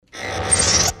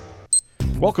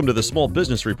Welcome to the Small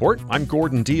Business Report. I'm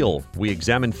Gordon Deal. We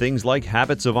examine things like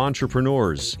habits of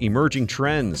entrepreneurs, emerging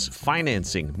trends,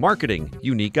 financing, marketing,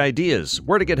 unique ideas,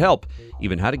 where to get help,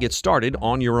 even how to get started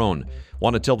on your own.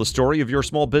 Want to tell the story of your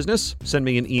small business? Send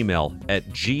me an email at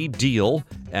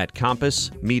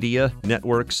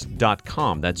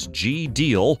gdeal@compassmedianetworks.com. That's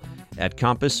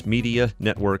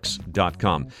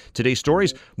gdeal@compassmedianetworks.com. Today's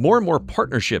stories, more and more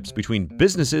partnerships between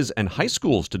businesses and high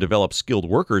schools to develop skilled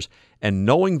workers, and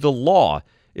knowing the law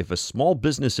if a small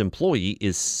business employee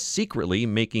is secretly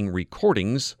making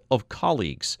recordings of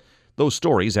colleagues. Those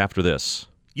stories after this.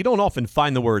 You don't often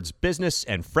find the words business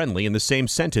and friendly in the same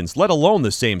sentence, let alone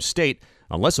the same state,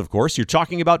 unless, of course, you're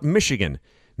talking about Michigan.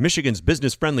 Michigan's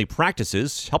business-friendly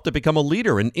practices helped it become a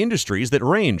leader in industries that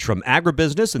range from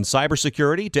agribusiness and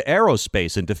cybersecurity to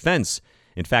aerospace and defense.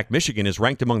 In fact, Michigan is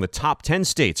ranked among the top 10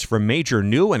 states for major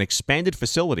new and expanded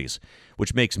facilities,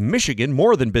 which makes Michigan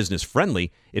more than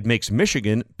business-friendly. It makes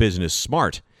Michigan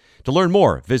business-smart. To learn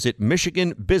more, visit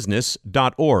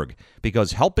michiganbusiness.org,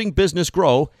 because helping business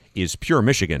grow is pure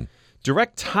Michigan.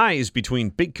 Direct ties between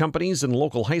big companies and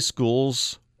local high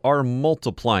schools are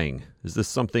multiplying. Is this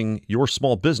something your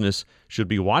small business should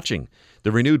be watching?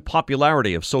 The renewed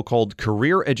popularity of so-called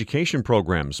career education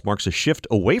programs marks a shift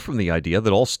away from the idea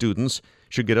that all students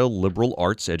should get a liberal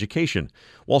arts education.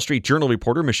 Wall Street Journal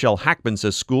reporter Michelle Hackman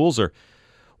says schools are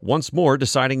once more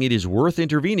deciding it is worth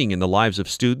intervening in the lives of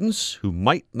students who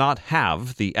might not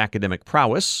have the academic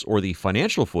prowess or the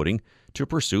financial footing to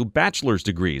pursue bachelor's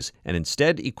degrees, and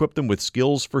instead equip them with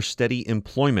skills for steady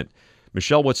employment.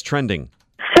 Michelle, what's trending?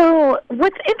 So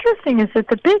what's interesting is that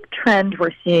the big trend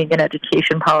we're seeing in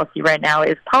education policy right now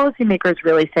is policymakers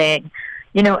really saying,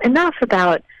 enough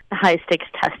about high-stakes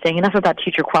testing, enough about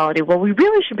teacher quality. What we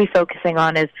really should be focusing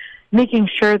on is making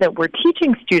sure that we're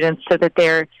teaching students so that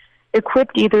they're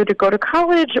equipped either to go to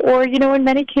college or, in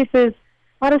many cases,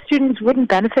 a lot of students wouldn't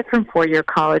benefit from four-year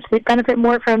college. They'd benefit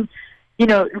more from,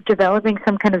 developing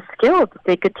some kind of skill that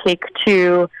they could take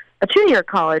to a two-year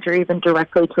college or even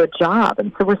directly to a job.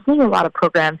 And so we're seeing a lot of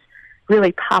programs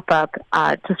really pop up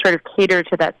to sort of cater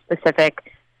to that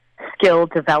specific skill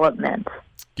development.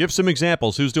 Give some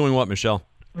examples. Who's doing what, Michelle?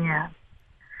 Yeah,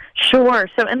 sure.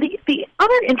 So, and the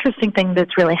other interesting thing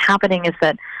that's really happening is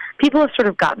that people have sort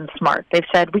of gotten smart. They've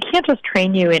said, we can't just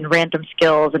train you in random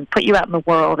skills and put you out in the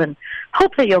world and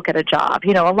hope that you'll get a job.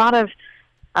 A lot of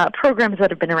programs that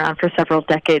have been around for several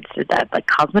decades did that, like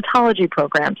cosmetology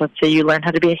programs. Let's say you learn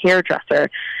how to be a hairdresser.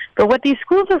 But what these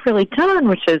schools have really done,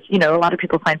 which is, a lot of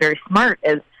people find very smart,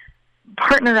 is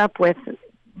partner up with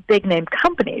big-name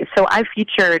companies. So I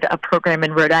featured a program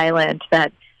in Rhode Island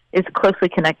that is closely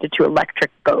connected to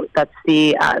Electric Boat. That's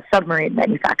the submarine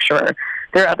manufacturer.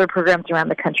 There are other programs around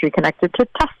the country connected to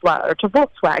Tesla or to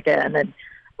Volkswagen and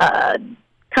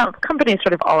companies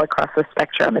sort of all across the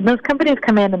spectrum. And those companies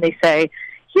come in and they say,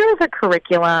 here's a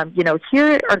curriculum,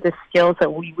 here are the skills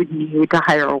that we would need to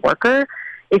hire a worker.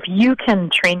 If you can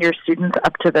train your students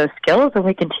up to those skills, then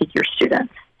we can take your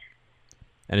students.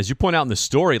 And as you point out in the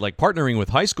story, like partnering with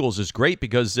high schools is great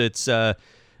because it's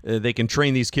they can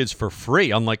train these kids for free,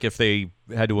 unlike if they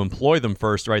had to employ them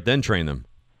first, right, then train them.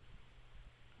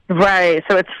 Right.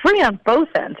 So it's free on both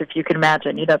ends, if you can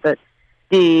imagine.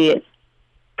 The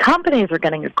companies are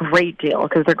getting a great deal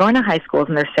because they're going to high schools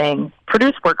and they're saying,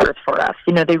 produce workers for us.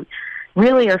 They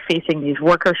really are facing these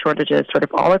worker shortages sort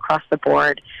of all across the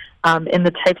board in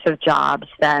the types of jobs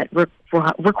that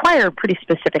require pretty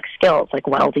specific skills like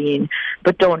welding,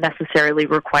 but don't necessarily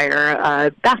require a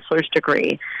bachelor's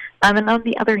degree. And on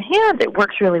the other hand, it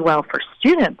works really well for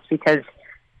students because,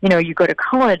 you go to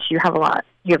college, you have a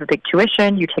big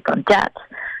tuition, you take on debt.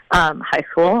 High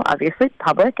school, obviously,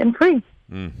 public and free.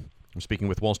 I'm speaking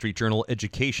with Wall Street Journal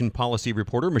education policy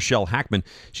reporter Michelle Hackman.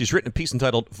 She's written a piece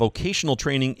entitled Vocational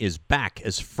Training is Back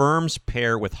as Firms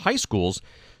Pair with High Schools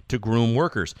to Groom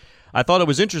Workers. I thought it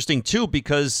was interesting, too,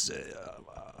 because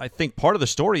I think part of the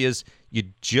story is you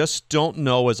just don't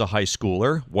know as a high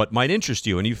schooler what might interest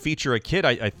you. And you feature a kid,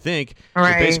 I think,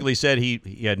 right, who basically said he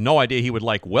had no idea he would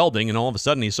like welding, and all of a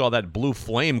sudden he saw that blue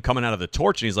flame coming out of the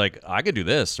torch, and he's like, I could do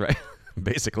this, right?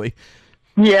 Basically.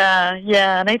 Yeah,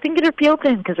 and I think it appealed to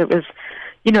him because it was,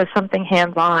 something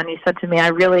hands-on. He said to me, I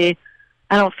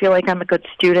don't feel like I'm a good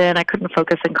student. I couldn't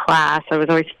focus in class. I was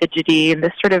always fidgety, and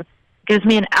this sort of gives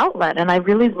me an outlet, and I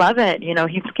really love it. He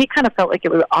kind of felt like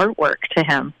it was artwork to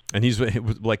him. And it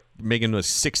was like making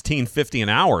 $16.50 an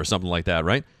hour or something like that,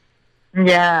 right?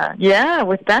 Yeah,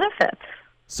 with benefits.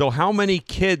 So how many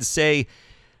kids, say,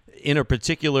 in a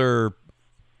particular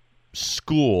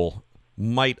school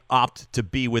might opt to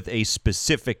be with a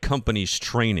specific company's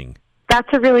training? That's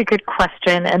a really good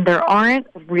question, and there aren't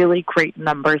really great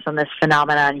numbers on this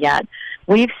phenomenon yet.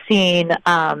 We've seen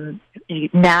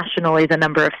nationally the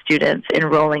number of students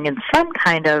enrolling in some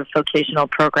kind of vocational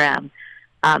program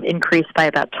increase by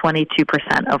about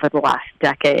 22% over the last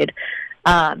decade.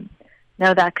 Now,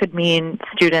 that could mean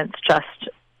students just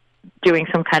doing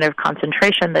some kind of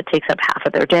concentration that takes up half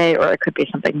of their day, or it could be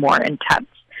something more intense,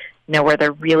 where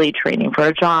they're really training for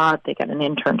a job, they get an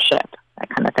internship, that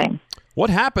kind of thing. What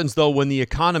happens, though, when the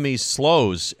economy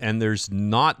slows and there's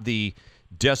not the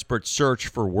desperate search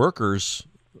for workers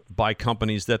by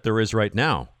companies that there is right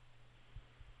now?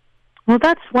 Well,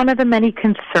 that's one of the many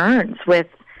concerns with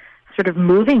sort of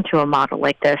moving to a model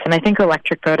like this, and I think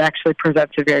Electric Boat actually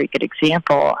presents a very good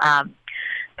example.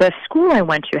 The school I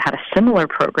went to had a similar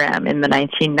program in the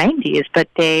 1990s, but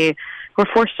they were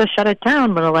forced to shut it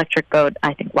down when Electric Boat,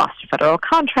 I think, lost a federal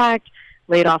contract,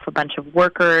 laid off a bunch of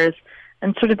workers,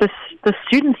 and sort of the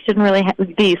students didn't really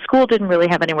the school didn't really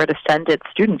have anywhere to send its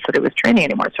students that it was training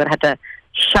anymore, so it had to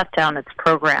shut down its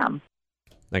program.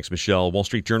 Thanks, Michelle. Wall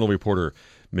Street Journal reporter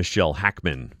Michelle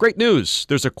Hackman. Great news.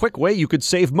 There's a quick way you could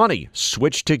save money.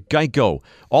 Switch to Geico.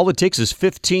 All it takes is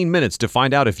 15 minutes to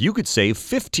find out if you could save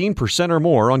 15% or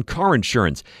more on car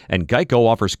insurance. And Geico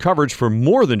offers coverage for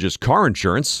more than just car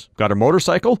insurance. Got a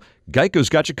motorcycle? Geico's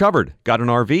got you covered. Got an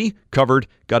RV? Covered.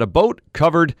 Got a boat?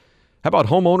 Covered. How about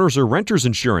homeowners or renters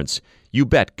insurance? You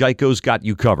bet Geico's got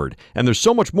you covered. And there's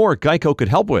so much more Geico could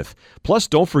help with. Plus,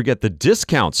 don't forget the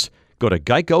discounts. Go to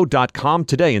geico.com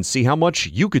today and see how much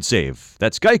you could save.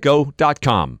 That's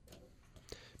geico.com.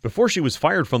 Before she was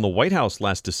fired from the White House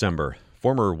last December,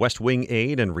 former West Wing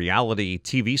aide and reality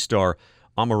TV star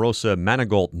Omarosa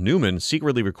Manigault Newman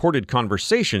secretly recorded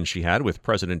conversations she had with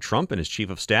President Trump and his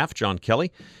chief of staff, John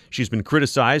Kelly. She's been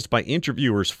criticized by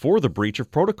interviewers for the breach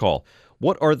of protocol.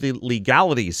 What are the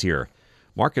legalities here?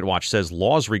 MarketWatch says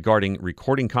laws regarding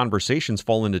recording conversations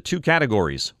fall into two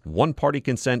categories: one-party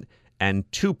consent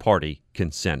and two-party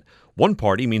consent. One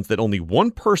party means that only one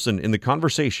person in the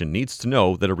conversation needs to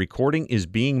know that a recording is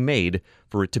being made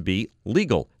for it to be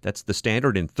legal. That's the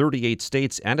standard in 38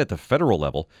 states and at the federal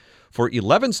level. For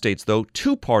 11 states, though,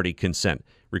 two-party consent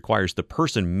requires the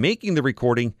person making the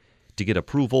recording to get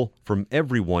approval from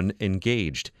everyone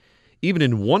engaged. Even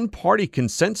in one-party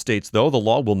consent states, though, the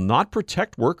law will not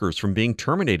protect workers from being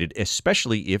terminated,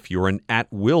 especially if you're an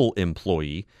at-will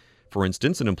employee. For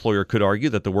instance, an employer could argue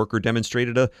that the worker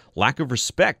demonstrated a lack of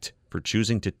respect for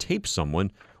choosing to tape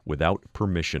someone without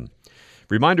permission.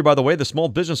 Reminder, by the way, the Small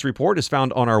Business Report is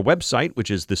found on our website,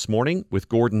 which is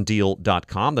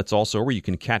thismorningwithgordondeal.com. That's also where you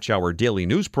can catch our daily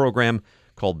news program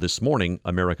called This Morning,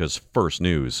 America's First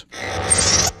News.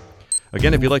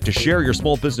 Again, if you'd like to share your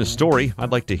small business story,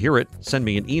 I'd like to hear it. Send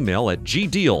me an email at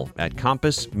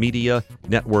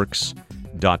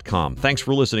gdeal@compassmedianetworks.com. Thanks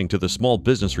for listening to the Small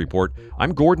Business Report.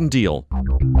 I'm Gordon Deal.